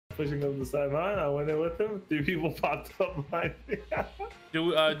pushing up the side line. I went in with him. 3 people popped up behind me.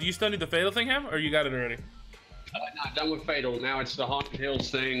 Do you still need the fatal thing, Ham, or you got it already? Not done with fatal. Now it's the Haunted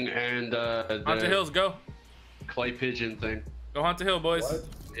Hills thing and the Haunted Hills, go. clay pigeon thing. Go Haunted Hill, boys. What?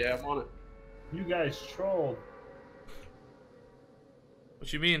 Yeah, I'm on it. You guys trolled.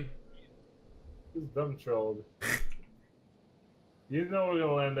 What you mean? Who's dumb trolled? You know we're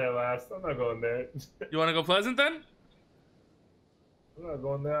gonna land there last. I'm not going there. You want to go Pleasant then? I'm not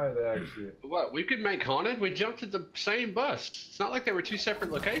going there either, actually. What? We could make haunted. We jumped at the same bus. It's not like they were 2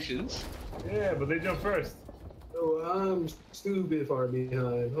 separate locations. Yeah, but they jumped first. Oh, I'm stupid far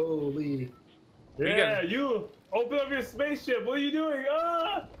behind. Holy. Yeah, you open up your spaceship. What are you doing?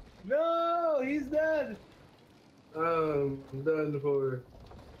 Ah! No, he's dead. I'm done for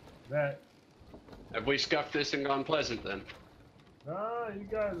That. Have we scuffed this and gone Pleasant then? Nah, you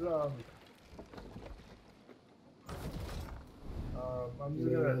guys, I'm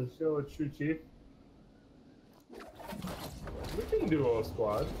just gonna show a true chief. We can do all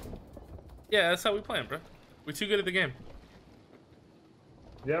squad. Yeah, that's how we play, bro. We're too good at the game.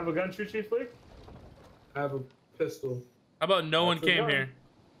 You have a gun, true chief, Lee? I have a pistol. How about no one That's a came gun. here?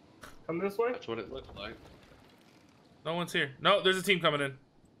 Come this way. That's what it looked like. No one's here. No, there's a team coming in.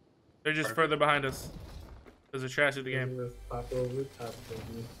 They're just further behind us. Because they're trash at the game. Just pop over top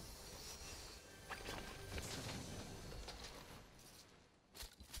of me.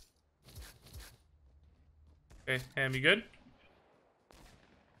 Okay, Ham, you good?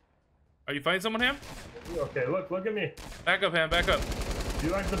 Are you fighting someone, Ham? Okay, look at me. Back up, Ham, back up. Do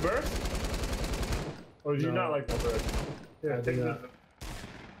you like the burst? Or do you No. not like the burst? Yeah, I take do this. not.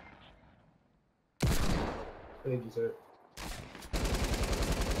 Thank you, sir.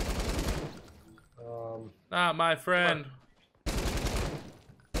 Not my friend.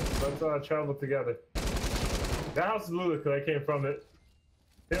 Let's travel together. That house is blue because I came from it.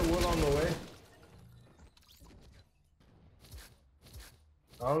 Hit wood on the way.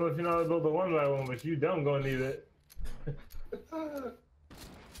 I don't know if you know how to build the one by one, but you dumb gonna need it.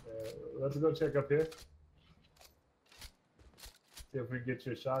 Let's go check up here. See if we get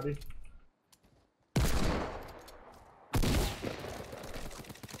your shotty.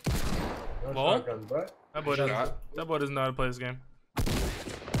 No Lol? shotgun, but That boy doesn't know how to play this game.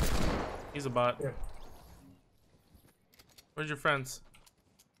 He's a bot. Yeah. Where's your friends?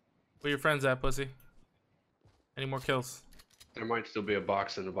 Where your friends at, pussy? Any more kills? There might still be a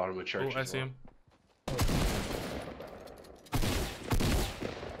box in the bottom of church. Oh, I as see well. him.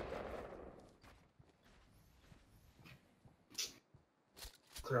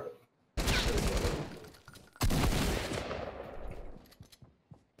 Crap.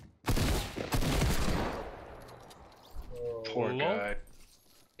 Poor Lol. guy.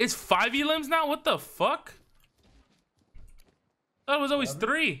 It's 5 elims now? What the fuck? I thought it was always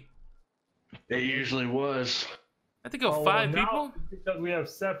 3. It usually was. I think of Oh, 5 now, people. because we have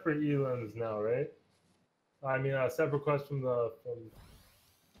separate elims now, right? I mean, separate quests from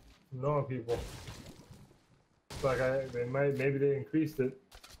normal people. It's like maybe they increased it,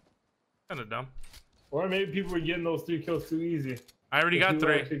 Kind of dumb. or maybe people were getting those 3 kills too easy. I already If got you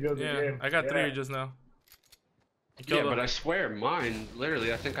 3. actually go to the Yeah, game. I got 3 Yeah. just now. Yeah, but I swear mine,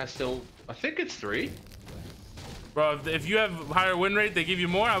 literally, I think it's 3. Bro, if you have higher win rate, they give you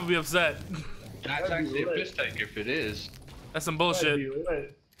more, I would be upset. That's That'd be actually a lit. mistake if it is. That's some That'd bullshit. be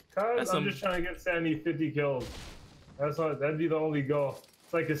lit. 'Cause That's I'm some- just trying to get 70, 50 kills. That'd be the only goal.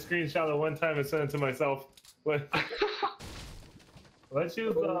 It's like a screenshot of one time and send it to myself. But let's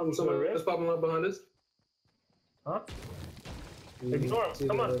use the Someone is wrist. popping up behind us. Huh? You Ignore him. see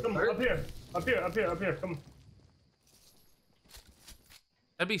Come on, the come bird? up here. Come.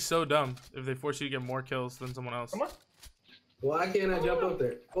 That'd be so dumb if they force you to get more kills than someone else. Come on. Why can't I jump up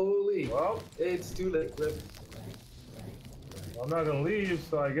there? Holy. Well, It's too late. I'm not gonna leave,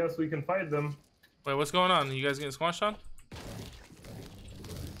 so I guess we can fight them. Wait, what's going on? You guys getting squashed on?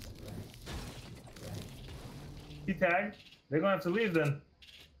 He tagged. They're gonna have to leave then.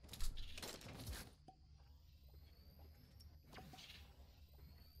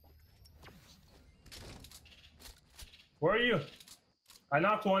 Where are you? I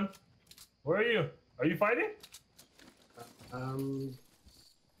knocked one. Where are you? Are you fighting?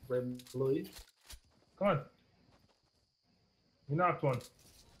 Red Lloyd. Come on. You knocked one.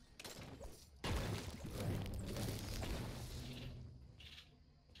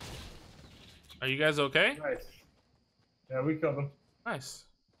 Are you guys okay? Nice. Yeah, we killed him. Nice.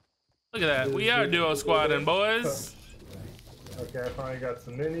 Look at that. We are duo squadding, boys. Okay, I finally got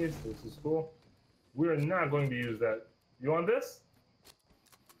some minis. This is cool. We are not going to use that. You want this?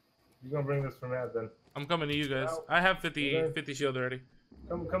 You're gonna bring this from Matt then. I'm coming to you guys. I have 50 shield already.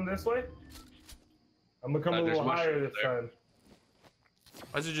 Come this way. I'm gonna come a There's little higher mushrooms this there. time.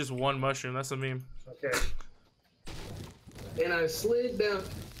 Why is it just one mushroom? That's a meme. Okay. And I slid down.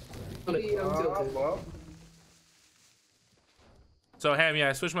 I'm tilted. Well, So Ham, yeah,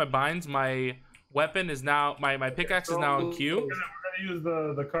 I switched my binds. My weapon is now my pickaxe is now on Q. we're gonna use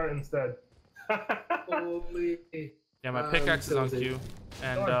the cart instead. Holy. Yeah, my pickaxe is on Q,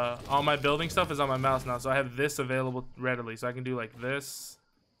 and all my building stuff is on my mouse now. So I have this available readily, so I can do like this,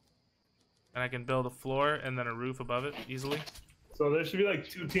 and I can build a floor and then a roof above it easily. So there should be like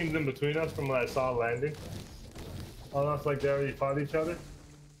 2 teams in between us from what I saw landing. Unless like they already fought each other.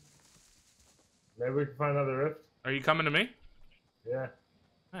 Maybe we can find another rift. Are you coming to me? Yeah.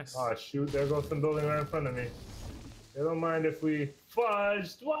 Nice. Oh shoot, there goes some building right in front of me. They don't mind if we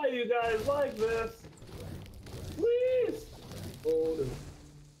fudged. Why you guys like this? Please.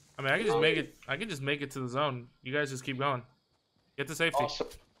 I mean, I can just make it. I can just make it to the zone. You guys just keep going. Get to safety. Also,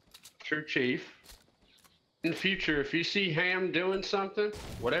 True Chief. In the future, if you see Ham doing something,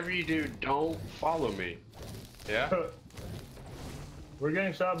 whatever you do, don't follow me. Yeah? We're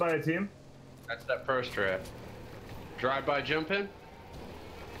getting shot by a team. That's that pro strat. Drive-by jump in.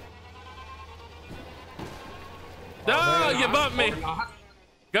 No, you bumped me. Or not.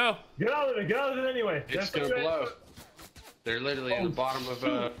 Go. Get out of it. Get out of it anyway. It's That's gonna the blow. They're literally in the bottom of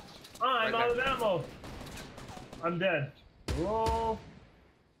I'm right out of there. ammo. I'm dead. Roll.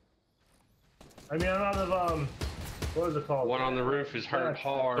 I mean, I'm out of what is it called? One on the roof is hurt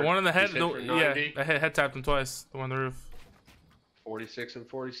hard. The one in the head. He's hit for Yeah, 90, I head tapped him twice. The one on the roof. 46 and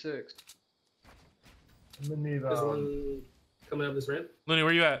 46. I'm gonna need There's one coming up this ramp. Looney,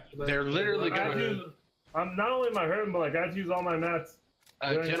 where you at? They're literally I have to gonna. use, I'm not only am I hurting, but like I have to use all my mats.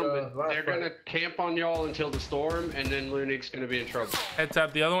 Gentlemen, last they're gonna camp on y'all until the storm, and then Lunig's gonna be in trouble. Head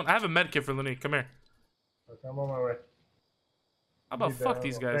tap the other one. I have a med kit for Looney. Come here. Okay, I'm on my way. How about Need fuck that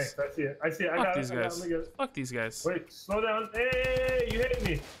these ammo. guys? Thanks, I see it. I see it. I Fuck got these it. I got it. guys. Let me get it. Fuck these guys. Wait, slow down. Hey, you hit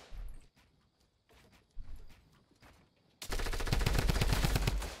me.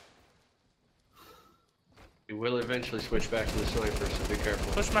 We will eventually switch back to the sniper, so be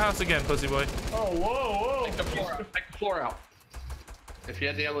careful. Push my house again, pussy boy. Oh, whoa, Take the whoa. floor out. Take the floor out. If you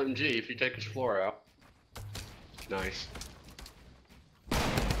had the LMG, if you take his floor out. Nice. Who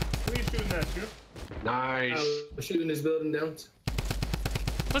are you shooting at, you? Nice. I'm shooting this building down.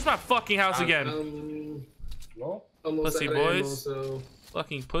 Push my fucking house again. No? Almost Pussy out of ammo, boys. so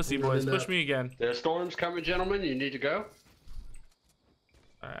Fucking pussy I'm boys. running Push up. me again. There's storms coming, gentlemen. You need to go.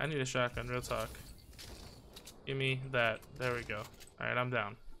 Alright, I need a shotgun. Real talk. Give me that. There we go. Alright, I'm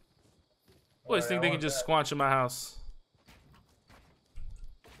down. Boys Alright, think I they can want just that. squanch in my house.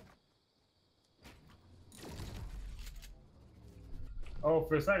 Oh,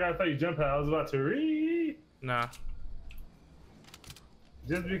 for a second I thought you jumped out. I was about to Nah.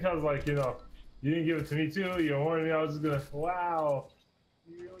 just because, like, you know, you didn't give it to me too. You warned me. I was just gonna. Wow.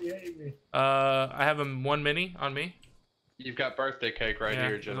 You really hate me. I have one mini on me. You've got birthday cake right Yeah, here,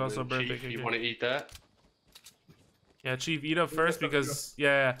 there's gentlemen. also birthday Chief, cake you here. want to eat that? Yeah, Chief, eat up first because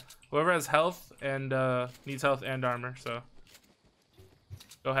yeah, whoever has health and needs health and armor, so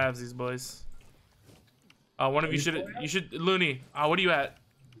go halvesies, boys. One of you should Looney. What are you at?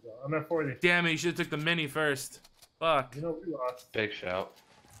 I'm at 40. Damn it, you should have took the mini first. Fuck. You know we lost. Big shout.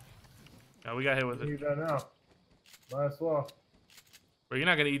 No, we got hit with We it. need that now. Might as well. Bro, you're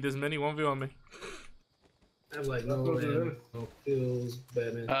not gonna eat this mini. 1v1 me. I have like no Let's go do ammo. this. Feels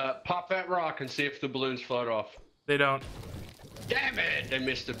bad, man. Pop that rock and see if the balloons float off. They don't. Damn it! They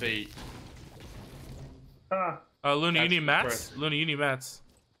missed a beat. Ha! Looney, you That's need mats? impressive. Looney, you need mats.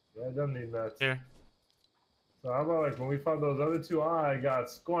 Yeah, I don't need mats. Here. So how about like when we found those other two, I got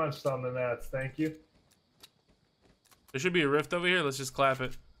squanched on the mats. Thank you. There should be a rift over here. Let's just clap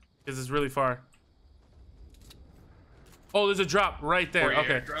it. Because it's really far. Oh, there's a drop right there. For your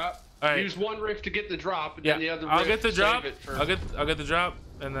Okay. airdrop. All right. Use one rift to get the drop, and Yeah, then the other I'll rift, get the save drop. it for- I'll get the drop,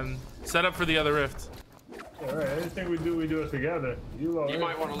 and then set up for the other rift. All right, anything we do it together. You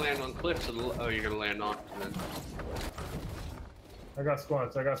might want to land on cliffs. Oh, you're gonna land on. Then. I got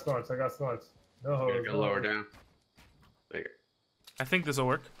squanched. I got squanched. I got squanched. No Gotta hose. go no lower hose. down. There. I think this will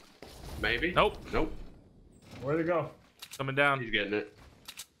work. Maybe. Nope. Nope. Where'd it go? Coming down. He's getting it.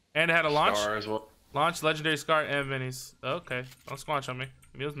 And it had a launch. Star as well. Launch, legendary scar, and minis. Okay. Don't squanch on me.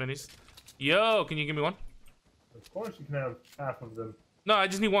 Give me those minis. Yo, can you give me one? Of course you can have half of them. No, I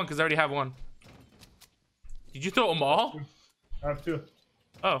just need one because I already have one. Did you throw them all? I have two.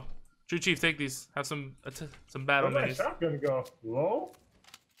 Oh. True Chief, take these. Have some battle Where'd my minis. shotgun go? Low?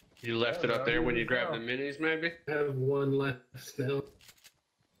 You left Yeah, it up there when you that'd grabbed be the minis, maybe? I have one left now.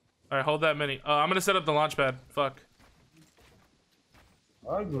 Alright, hold that mini. I'm gonna set up the launch pad. Fuck.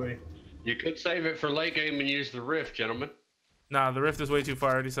 Ugly. You could save it for late game and use the rift, gentlemen. Nah, the rift is way too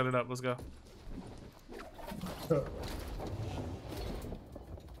far. I already set it up. Let's go.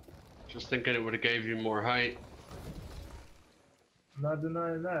 Just thinking it would have gave you more height. Not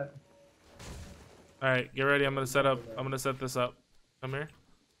denying that. All right, get ready. I'm gonna set up. I'm gonna set this up. Come here.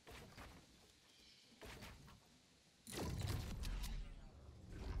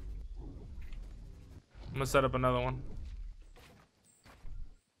 I'm gonna set up another one.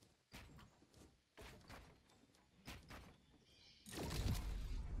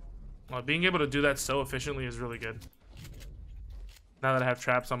 Well, being able to do that so efficiently is really good. Now that I have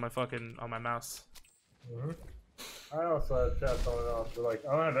traps on my mouse. Mm-hmm. I also have traps on it else, but like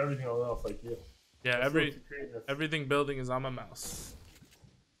I don't have everything on else like you. Yeah, That's everything building is on my mouse.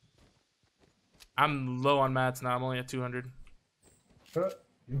 I'm low on mats now. I'm only at 200. Huh?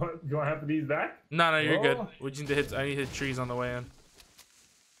 You want half of these back? No, you're good. Oh. We just need to hit. I need to hit trees on the way in.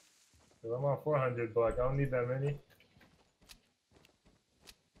 Cause I'm on 400, but like I don't need that many.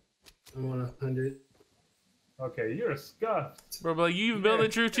 I'm on 100. Okay, you're scuffed. Bro, but like, you even build a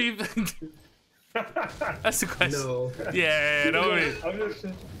true chief? That's the question. No. Yeah, no way.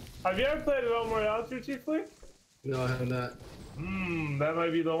 Have you ever played Royale True Chief Flick? No, I have not. That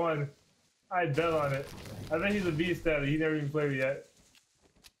might be the one. I'd bet on it. I think he's a beast at it. He never even played it yet.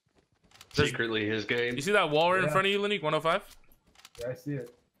 Secretly his game. You see that wall right in front of you, Linique? 105? Yeah, I see it.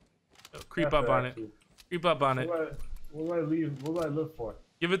 Creep up on it. Creep up on it. What do I leave? What do I look for?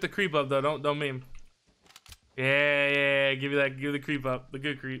 Give it the creep up though. Don't meme. Yeah. Give you that. Give the creep up. The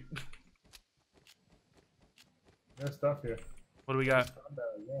good creep. There's stuff here. What do we got?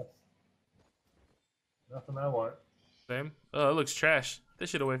 Yes. Nothing I want. Same. Oh, it looks trash. This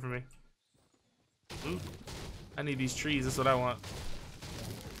shit away from me. Ooh. I need these trees. That's what I want.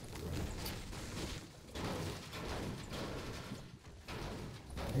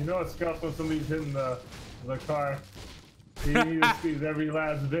 You know it's scuffed when somebody's hitting the car. You need to squeeze every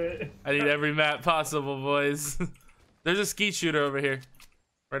last bit. I need every map possible, boys. There's a skeet shooter over here.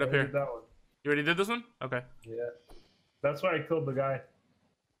 Right up I here. did that one. You already did this one? Okay. Yeah. That's why I killed the guy.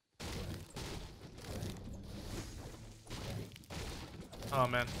 Oh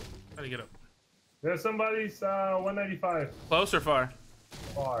man. Trying to get up. There's somebody's 195. Close or far?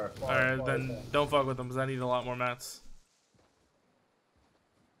 Far. Alright, then don't fuck with them because I need a lot more mats.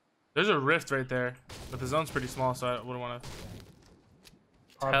 There's a rift right there, but the zone's pretty small, so I wouldn't want to.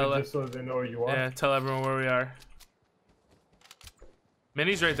 Probably just so they know where you are. Yeah, tell everyone where we are.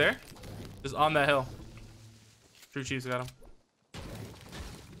 Mini's right there, just on that hill. True Chiefs got him.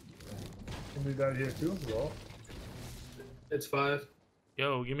 Somebody down here too, bro. It's 5.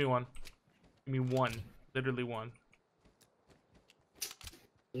 Yo, give me one. Give me one. Literally one.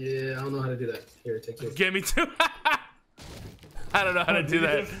 Yeah, I don't know how to do that. Here, take yours. Give me two. I don't know how to do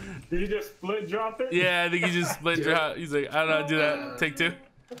that. Did you just split drop it? Yeah, I think he just split drop. He's like, I don't know how to do that. Take two.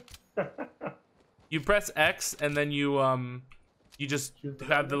 You press X and then you just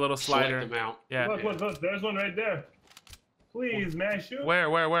have the little slider. Select them out. Yeah. Look, there's one right there. Please, man, shoot.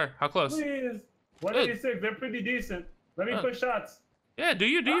 Where? How close? Please. 186, they're pretty decent. Let me put shots. Yeah, do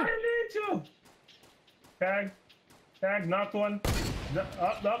you? I need to. Tag, knocked one.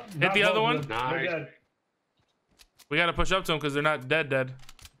 Up. Hit the other one? Nice. They're dead. We gotta push up to them because they're not dead.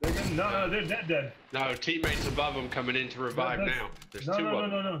 No, they're dead. No, teammates above them coming in to revive now. There's two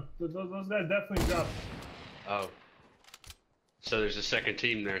of them. No. Those guys definitely dropped. Oh. So there's a second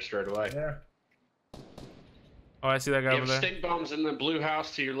team there straight away. Yeah. Oh, I see that guy You over have there. stink bombs in the blue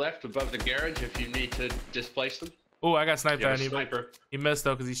house to your left above the garage if you need to displace them. Oh, I got sniped You have at a him. sniper. He missed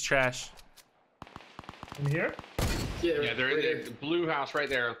though because he's trash. In here? Yeah, they're in the blue house right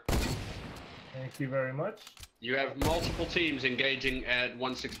there. Thank you very much. You have multiple teams engaging at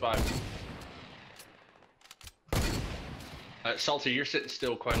 165. Salty, you're sitting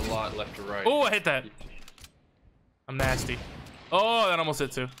still quite a lot left to right. Oh, I hit that. I'm nasty. Oh, that almost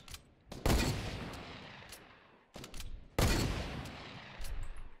hit too.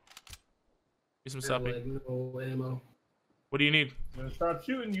 Get some suppy. No ammo. What do you need? Stop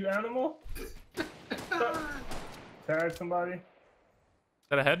shooting, you animal. Tag somebody. Is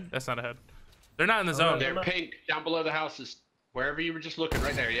that a head? That's not a head. They're not in the zone. They're pink down below the houses. Wherever you were just looking,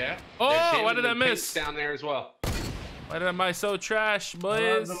 right there, yeah? Oh, why did I miss? Down there as well. Why did I so trash, I have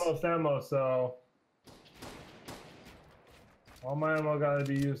boys? the most ammo, so all my ammo gotta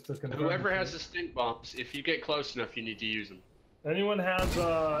be used to confirm. Whoever has the stink bombs, if you get close enough, you need to use them. Anyone has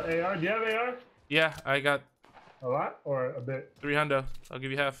AR? Do you have AR? Yeah, I got A lot or a bit? 300. I'll give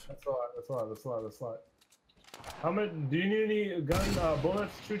you half. That's a lot. How much? Do you need any gun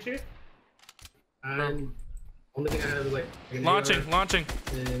bullets, True Chief? Only thing I have is like an Launching, AR launching.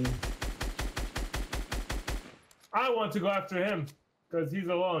 and I want to go after him because he's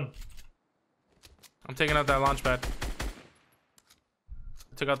alone. I'm taking out that launch pad.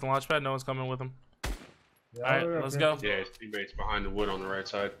 I took out the launch pad. No one's coming with him. Yeah, All right, let's go. Yeah, his teammates behind the wood on the right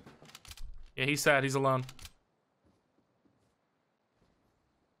side. Yeah, he's sad. He's alone.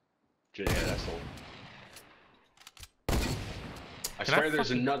 Yeah, that's the one. I Can I swear there's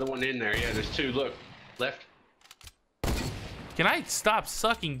fucking- another one in there. Yeah, there's two. Look, left. Can I stop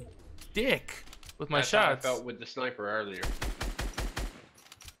sucking dick with my That's how I shots? felt with the sniper earlier.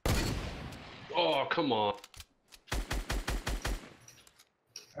 Oh, come on.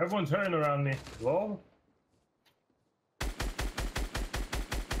 Everyone's turning around me. Lol.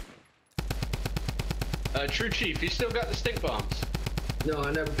 True Chief, you still got the stink bombs. no,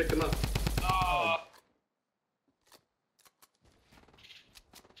 I never picked them up. Oh.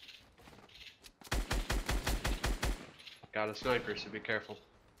 Got a sniper, so be careful.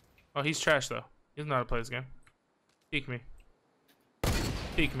 Oh, he's trash though. He doesn't know how to play this game. Peek me.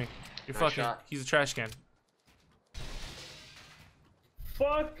 Peek me. You're Nice fucking. shot. He's a trash can.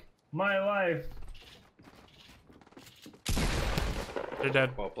 Fuck my life. They're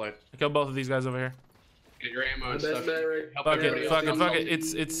dead. Well played. I killed both of these guys over here. Get your ammo My and best stuff. bet right. Help Fuck everybody it. else Fuck it. out. Fuck it.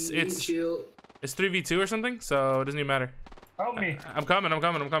 It's Shield. It's 3v2 or something, so it doesn't even matter. Help me. I'm coming. I'm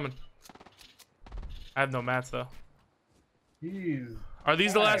coming. I'm coming. I have no mats though. Jeez. Are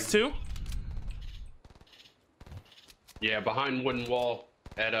these the last two? Yeah, behind wooden wall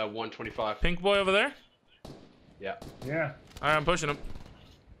at 125. Pink boy over there? Yeah. Yeah. All right, I'm pushing him.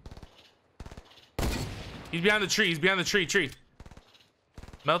 He's behind the tree. He's behind the tree. Tree.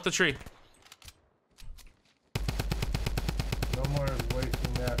 Melt the tree. No more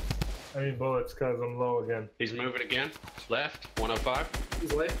wasting that. I mean bullets because I'm low again. He's moving again. Left, 105.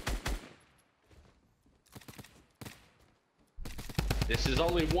 He's left. This is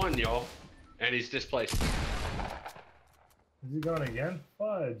only one, y'all. And he's displaced. Is he gone again?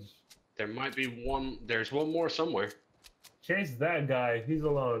 Fudge. There might be one. There's one more somewhere. Chase that guy. He's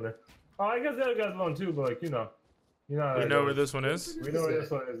alone. Oh, I guess the other guy's alone too, but like, you know. You know how We that know where goes. this one is. We know where this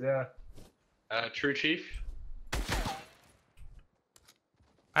one is, yeah. True Chief.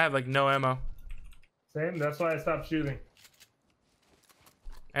 I have like no ammo. Same, that's why I stopped shooting.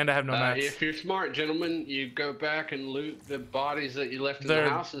 And I have no mats. If you're smart, gentlemen, you go back and loot the bodies that you left in They're- the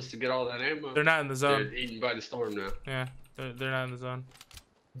houses to get all that ammo. They're not in the zone. They're eaten by the storm now. Yeah, they're not in the zone.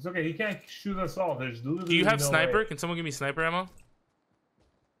 It's okay, he can't shoot us all. There's literally Do you have no sniper? way. Can someone give me sniper ammo?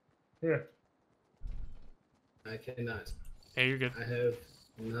 Here. I cannot. Hey, you're good. I have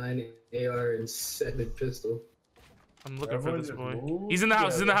 9 AR and 7 pistol. I'm looking Everyone for this just boy. move He's in the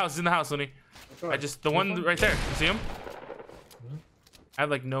house. He's in the together. house. He's in the house, Looney. Which one? I just the This one right there. You see him? I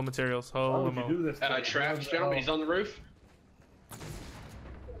have like no materials. Why Holy would you mo. do this? to me? Traps, What the gentlemen, hell? he's on the roof.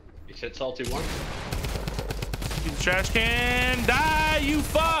 He said salty one. He's a trash can. Die, you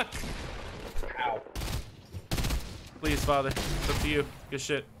fuck! Ow. Please, Father. It's up to you. Good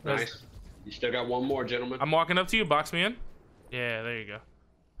shit. Nice. You still got one more, gentlemen. I'm walking up to you. Box me in. Yeah, there you go.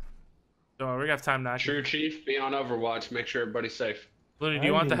 Don't worry, we got time now. True Chief, be on Overwatch. Make sure everybody's safe. Looney, do I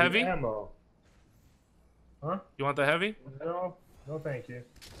you want the need heavy? Ammo. Huh? You want the heavy? No, no, thank you.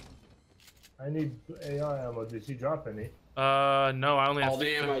 I need AR ammo. Did she drop any? No, I only have. All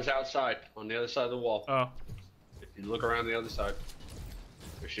the ammo's outside on the other side of the wall. Oh, If you look around the other side,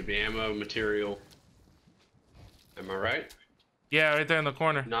 there should be ammo, material. Am I right? yeah, right there in the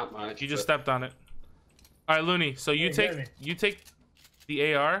corner. Not much. You just but stepped on it. All right, Looney. So you Hey, get me. take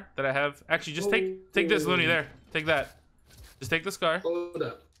the AR that I have. Actually, just take this, Looney. There, take that. Just take the scar. Hold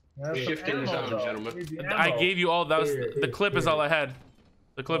up. That's some Shift in the ammo, zone, though. gentlemen. Need the I ammo. gave you all. That was Here, the clip is here. all I had.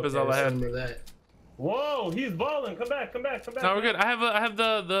 The clip is Okay, all I had. Some of that. Whoa, he's balling. Come back, come back, come back. No, we're good. I have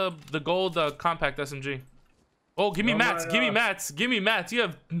the gold compact SMG. Oh, give me No, mats. my, Give me mats. Give me mats. You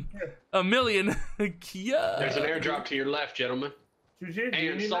have a million. Yeah. There's an airdrop to your left, gentlemen. Shoot you? Do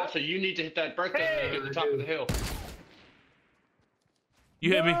you And need that? Salsa, you need to hit that birthday Hey! egg at the top of the hill.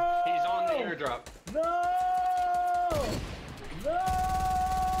 You hit me. He's on the airdrop. No!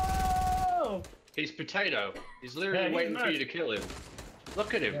 No! He's potato. He's literally Yeah, he's waiting for nuts. you to kill him.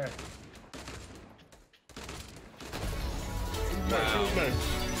 Look at him. Yeah. Wow.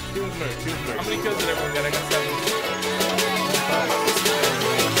 He was nice. How many kills did everyone get? I got 7.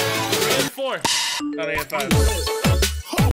 4. I got 5.